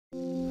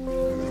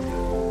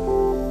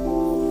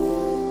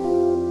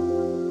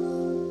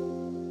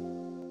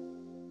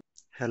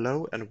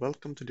Hello and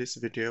welcome to this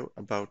video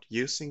about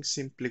using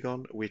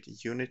Simplygon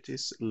with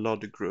Unity's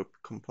LODGroup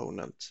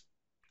component.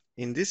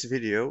 In this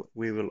video,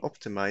 we will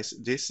optimize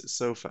this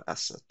sofa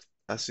asset.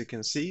 As you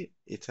can see,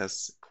 it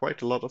has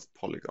quite a lot of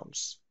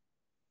polygons.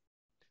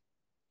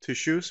 To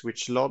choose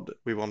which LOD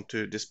we want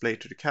to display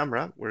to the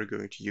camera, we're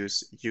going to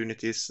use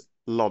Unity's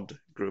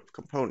LODGroup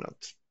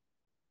component.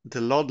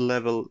 The LOD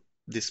level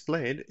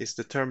displayed is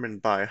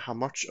determined by how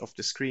much of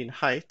the screen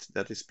height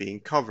that is being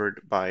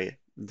covered by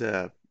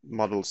the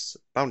model's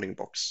bounding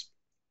box.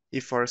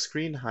 If our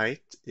screen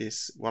height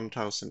is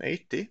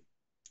 1080,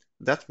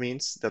 that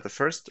means that the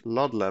first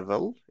LOD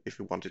level, if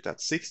we want it at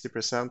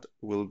 60%,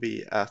 will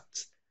be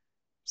at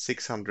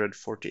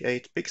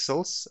 648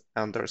 pixels,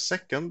 and our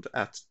second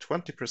at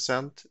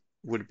 20%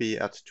 would be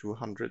at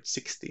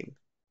 216.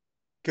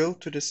 Go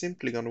to the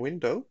Simplygon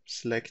window,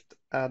 select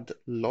Add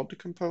LOD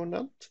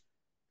Component,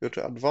 go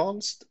to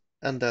Advanced,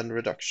 and then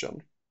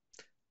Reduction.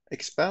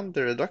 Expand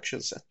the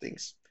reduction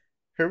settings.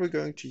 Here we're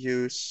going to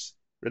use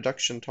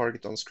reduction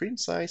target on screen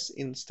size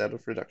instead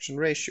of reduction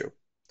ratio.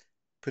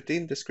 Put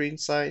in the screen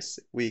size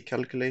we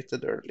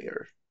calculated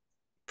earlier.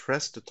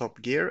 Press the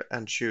top gear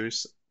and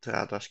choose to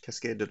add a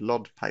cascaded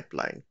LOD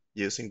pipeline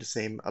using the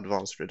same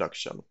advanced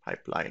reduction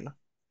pipeline.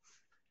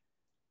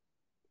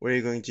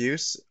 We're going to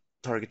use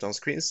target on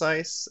screen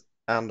size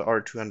and our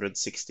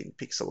 216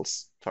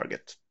 pixels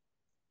target.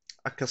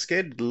 A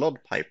cascaded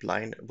LOD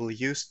pipeline will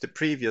use the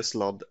previous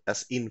LOD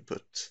as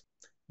input.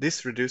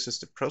 This reduces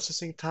the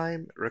processing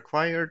time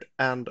required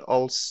and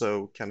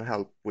also can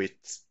help with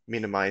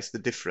minimize the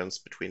difference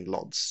between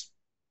LODs,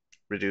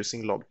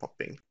 reducing LOD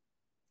popping.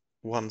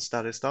 Once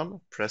that is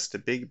done, press the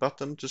big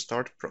button to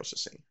start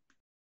processing.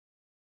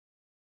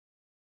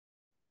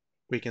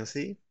 We can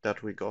see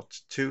that we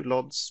got 2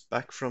 LODs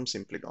back from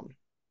Simplygon.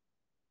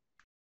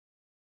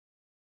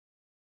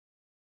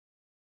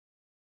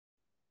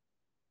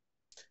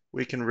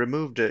 We can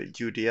remove the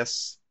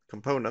UDS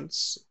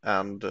components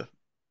and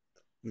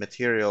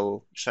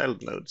material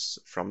child nodes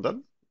from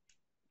them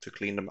to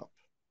clean them up.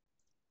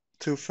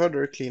 To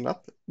further clean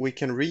up, we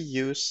can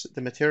reuse the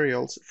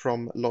materials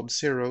from LOD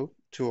 0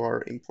 to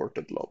our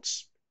imported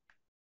LODs.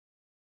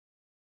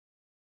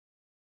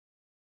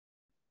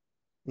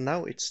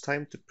 Now it's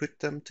time to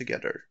put them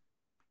together.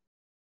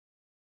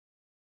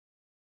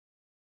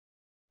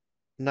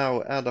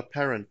 Now add a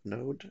parent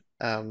node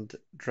and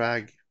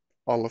drag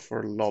all of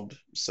our LOD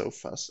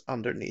sofas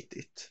underneath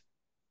it.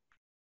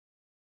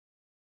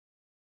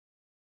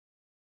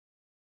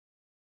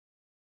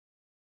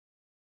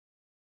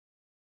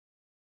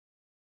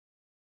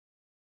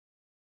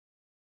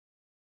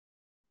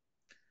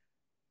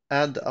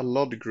 Add a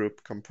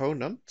LODGroup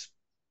component.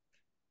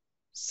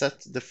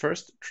 Set the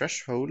first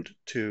threshold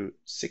to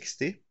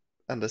 60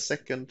 and the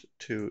second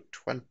to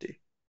 20.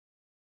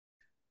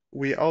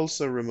 We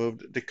also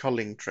removed the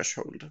culling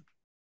threshold.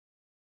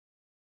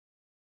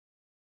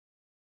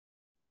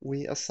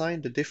 We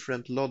assign the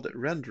different LOD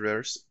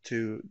renderers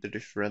to the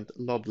different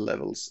LOD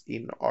levels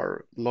in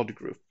our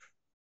LODGroup.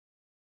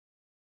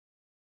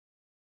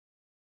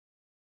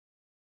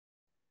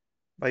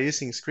 By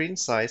using screen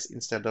size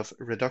instead of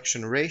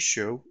reduction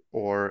ratio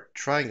or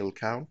triangle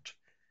count,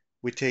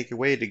 we take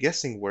away the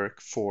guessing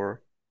work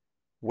for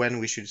when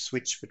we should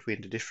switch between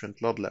the different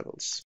LOD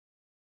levels.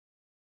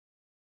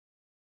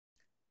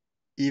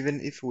 Even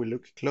if we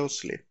look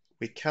closely,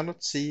 we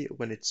cannot see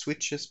when it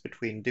switches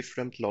between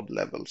different LOD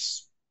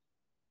levels.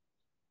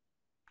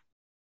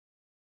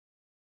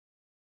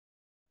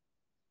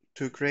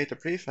 To create a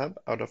prefab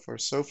out of our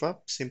sofa,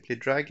 simply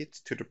drag it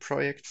to the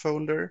project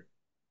folder.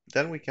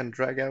 Then we can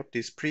drag out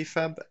this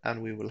prefab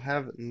and we will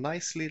have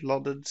nicely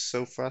LODed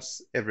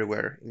sofas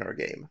everywhere in our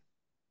game.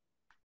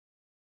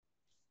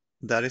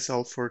 That is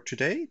all for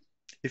today.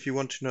 If you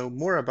want to know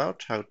more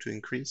about how to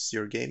increase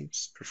your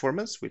game's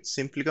performance with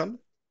Simplygon,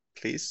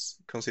 please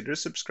consider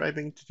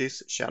subscribing to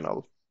this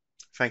channel.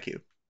 Thank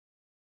you.